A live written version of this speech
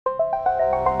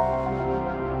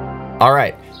All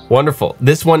right, wonderful.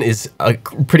 This one is a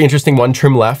pretty interesting one,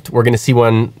 TrimLeft. We're gonna see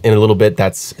one in a little bit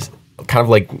that's kind of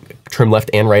like TrimLeft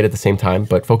and right at the same time,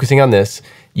 but focusing on this,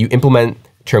 you implement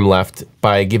TrimLeft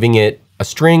by giving it a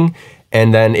string,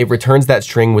 and then it returns that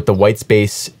string with the white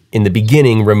space in the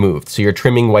beginning removed. So you're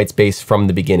trimming white space from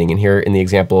the beginning. And here in the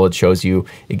example, it shows you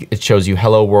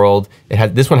hello world.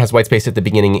 This one has white space at the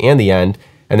beginning and the end,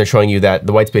 and they're showing you that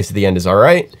the white space at the end is all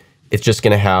right. It's just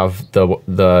gonna have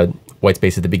the white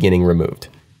space at the beginning removed.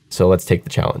 So let's take the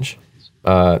challenge.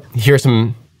 Here are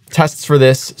some tests for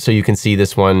this. So you can see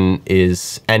this one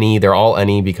is any, they're all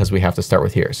any because we have to start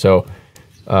with here. So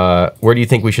where do you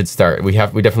think we should start? We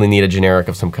definitely need a generic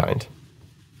of some kind.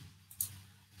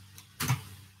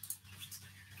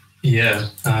 Yeah.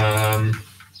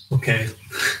 Okay.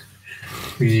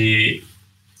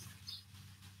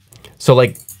 So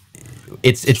like,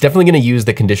 it's definitely going to use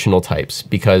the conditional types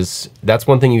because that's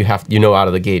one thing you know out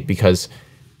of the gate, because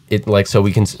it like, so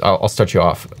we can, I'll start you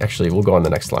off. Actually, we'll go on the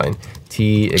next line.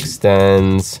 T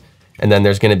extends, and then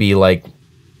there's going to be like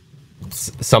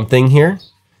something here,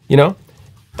 you know?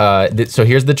 So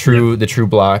here's the true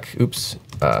block. Oops,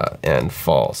 and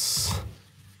false.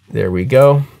 There we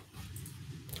go.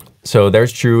 So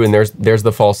there's true, and there's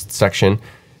the false section.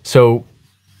 So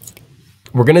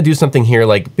we're gonna do something here,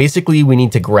 like basically we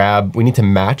need to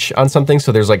match on something.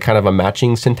 So there's like kind of a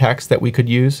matching syntax that we could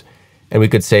use. And we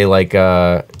could say like,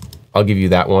 I'll give you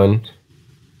that one.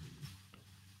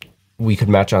 We could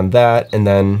match on that, and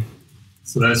then.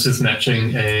 So that's just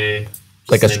matching an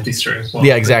empty string. Well,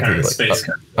 yeah, exactly.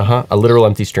 A literal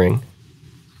empty string.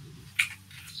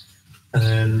 And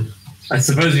then I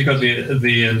suppose you got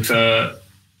the infer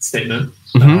statement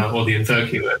or the infer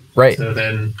keyword. Right. So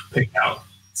then pick out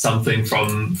something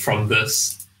from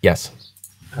this. Yes.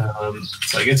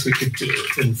 So I guess we could do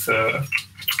infer,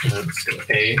 let's go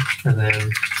A, and then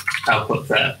output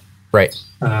that. Right.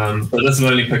 But this will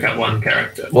only pick out one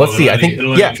character. Well, let's see. I think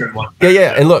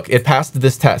yeah. And look, it passed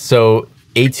this test. So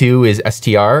A2 is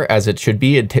str as it should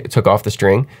be. It took off the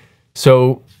string.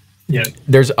 So yeah,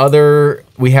 there's other.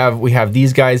 We have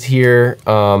these guys here.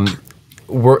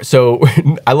 So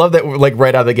I love that we're like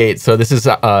right out of the gate. So this is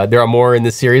there are more in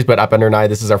this series, but Opender and I,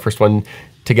 this is our first one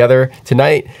together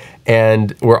tonight,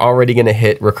 and we're already going to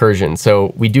hit recursion.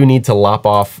 So we do need to lop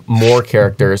off more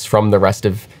characters from the rest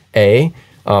of A.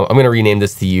 I'm going to rename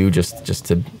this to U just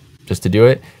to do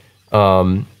it.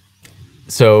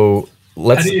 So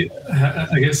let's.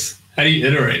 How do you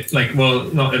iterate? Like, well,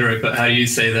 not iterate, but how do you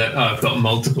say that? Oh, I've got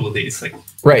multiple of these. Like,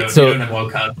 right. So you don't have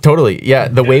wildcard. Totally. Yeah.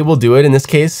 The way we'll do it in this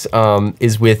case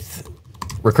is with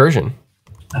recursion.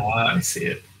 I see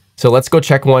it. So let's go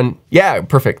check one. Yeah,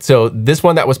 perfect. So this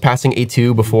one that was passing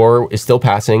A2 before is still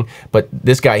passing, but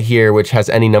this guy here, which has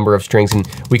any number of strings, and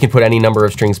we can put any number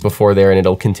of strings before there and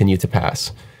it'll continue to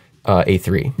pass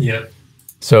A3. Yeah.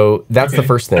 So that's the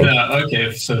first thing.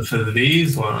 Okay, so for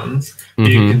these ones,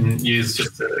 you can use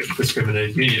just a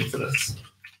discriminated union for this.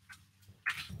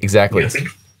 Exactly. There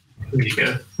you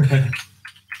go.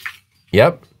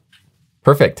 Yep.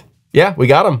 Perfect. Yeah, we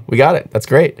got them. We got it. That's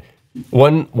great.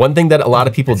 One thing that a lot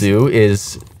of people do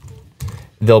is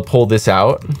they'll pull this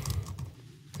out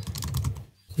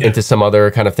into some other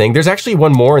kind of thing. There's actually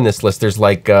one more in this list. There's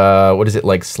like, what is it,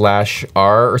 like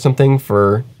 /R or something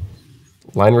for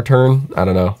line return? I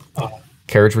don't know.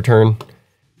 Carriage return.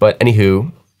 But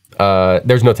anywho,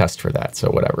 there's no test for that, so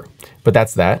whatever. But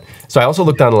that's that. So I also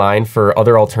looked online for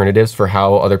other alternatives for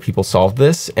how other people solved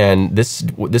this. And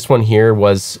this one here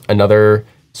was another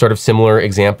sort of similar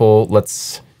example.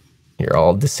 Here,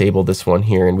 I'll disable this one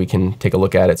here and we can take a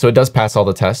look at it. So it does pass all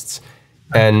the tests,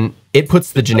 and it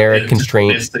puts the generic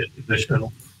constraint.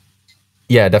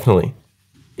 Yeah, definitely.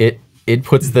 It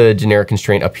puts the generic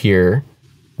constraint up here.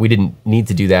 We didn't need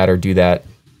to do that or do that.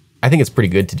 I think it's pretty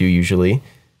good to do usually.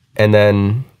 And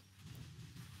then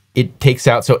it takes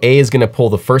out, so A is going to pull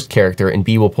the first character and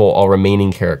B will pull all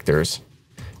remaining characters.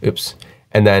 Oops.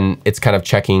 And then it's kind of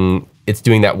checking, it's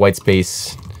doing that white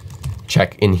space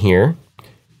check in here.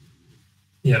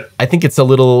 Yeah. I think it's a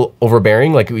little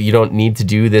overbearing. Like you don't need to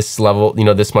do this level,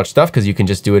 this much stuff because you can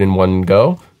just do it in one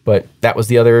go. But that was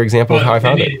the other example of how I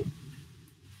found it.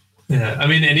 Yeah, I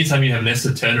mean, anytime you have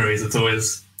nested ternaries, it's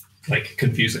always like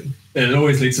confusing. It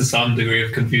always leads to some degree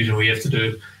of confusion where you have to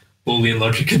do Boolean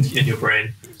logic in your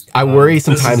brain. I worry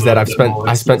sometimes that I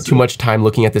spent too much time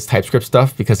looking at this TypeScript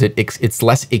stuff because it's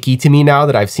less icky to me now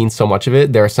that I've seen so much of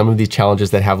it. There are some of these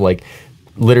challenges that have like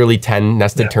literally 10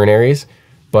 nested ternaries,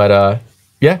 but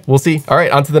yeah, we'll see. All right,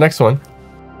 on to the next one.